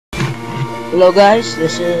Hello guys,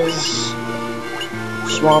 this is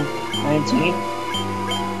Swamp 19.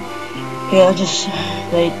 Yeah, I just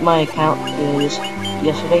made my account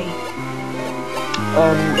yesterday.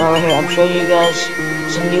 Over here I'm showing you guys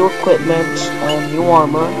some new equipment and new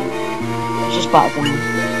armor. I just bought them.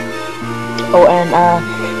 Oh, and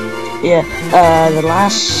the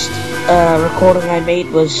last recording I made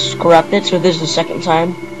was corrupted, so this is the second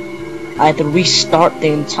time. I had to restart the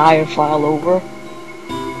entire file over.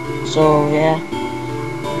 So yeah.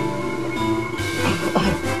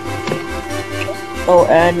 Oh,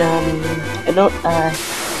 and I don't.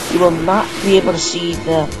 You will not be able to see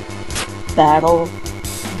the battle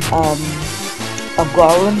of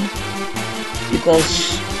Garland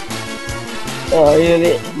because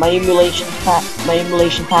my emulation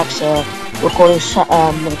pack's recording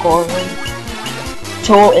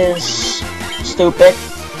tool is stupid,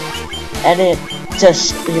 and it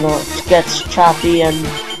just it gets choppy and.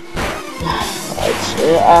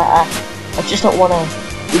 I just don't want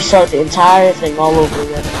to restart the entire thing all over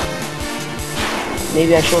again.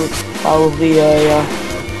 Maybe I should probably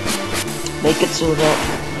make it so that,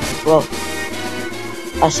 well,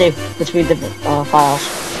 I save between different files.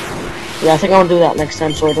 Yeah, I think I want to do that next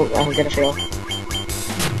time so I don't get a fail.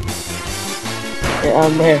 Yeah,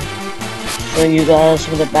 here, showing you guys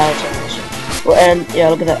some of the battle techniques. Well, and yeah,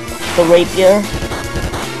 look at that, the rapier.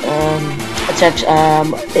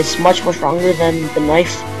 It's much more stronger than the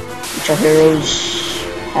knife which our heroes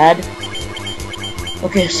had.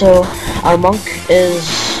 Okay, so our monk is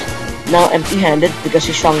now empty-handed because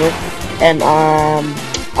he's stronger, and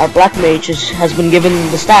our black mage has been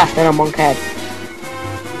given the staff that our monk had,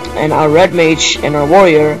 and our red mage and our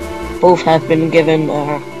warrior both have been given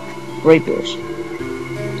rapiers.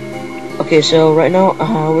 Okay, so right now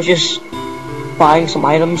we're just buying some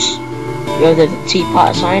items. You know, the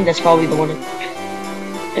teapot sign, that's probably the one.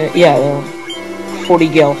 40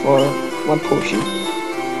 gil for one potion.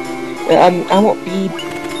 I won't be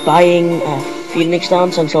buying Phoenix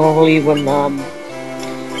Downs until only when I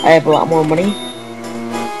have a lot more money.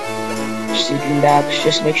 Sleeping bags,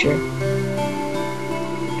 just to make sure.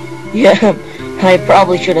 Yeah, I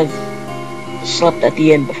probably should have slept at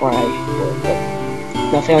the end before I but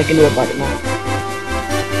nothing I can do about it now.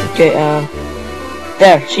 Okay,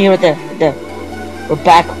 there, see right there, there. We're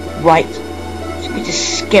back right. So we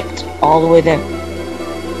just skipped all the way there.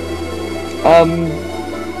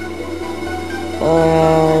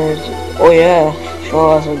 Oh yeah, show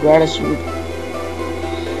us our gratitude.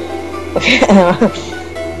 Okay,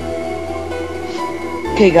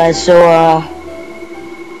 okay guys, so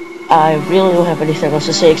I really don't have anything else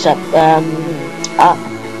to say except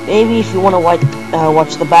maybe if you want to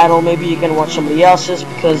watch the battle, maybe you can watch somebody else's,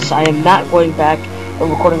 because I am not going back and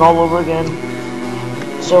recording all over again.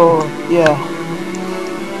 So yeah.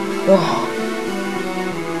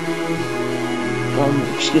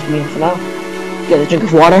 Excuse me for now. Get a drink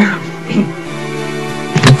of water.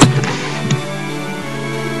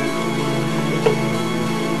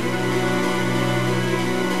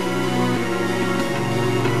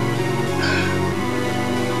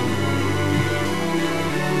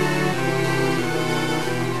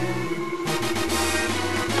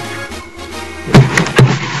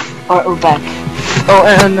 Alright, we're back. Oh,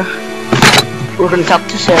 and we're gonna talk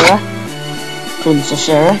to Sarah, Princess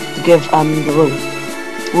Sarah, to give the room.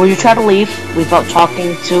 When you try to leave without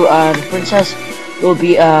talking to the princess, you'll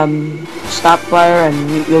be stopped by her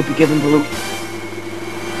and you'll be given the loot,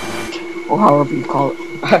 or however you call it.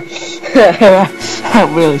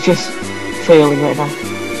 I'm really just failing right now.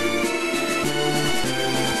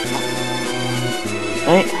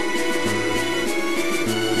 Right?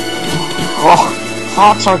 Oh,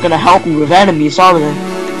 thoughts aren't gonna help me with enemies, are they?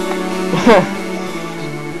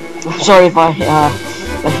 I'm sorry if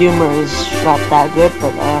the humor is not that good,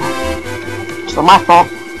 but it's not my fault.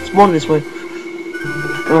 It's born this way.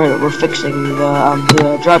 Alright, we're fixing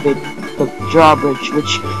the drawbridge,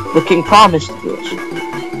 which the king promised to us.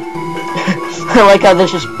 I like how they're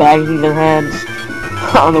just banging their hands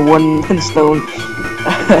on the one stone,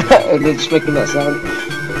 and they're just making that sound.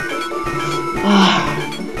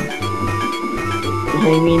 I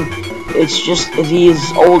mean, it's just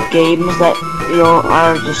these old games that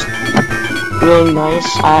are just really nice.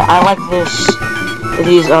 I like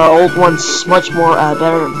these old ones much more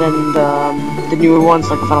better than the newer ones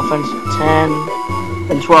like Final Fantasy X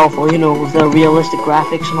and 12, or with the realistic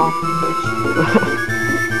graphics and all.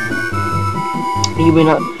 You may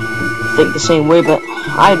not think the same way, but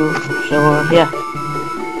I do. So yeah.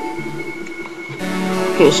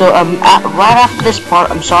 Okay, so right after this part,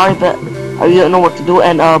 I'm sorry, but I don't know what to do,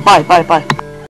 and bye.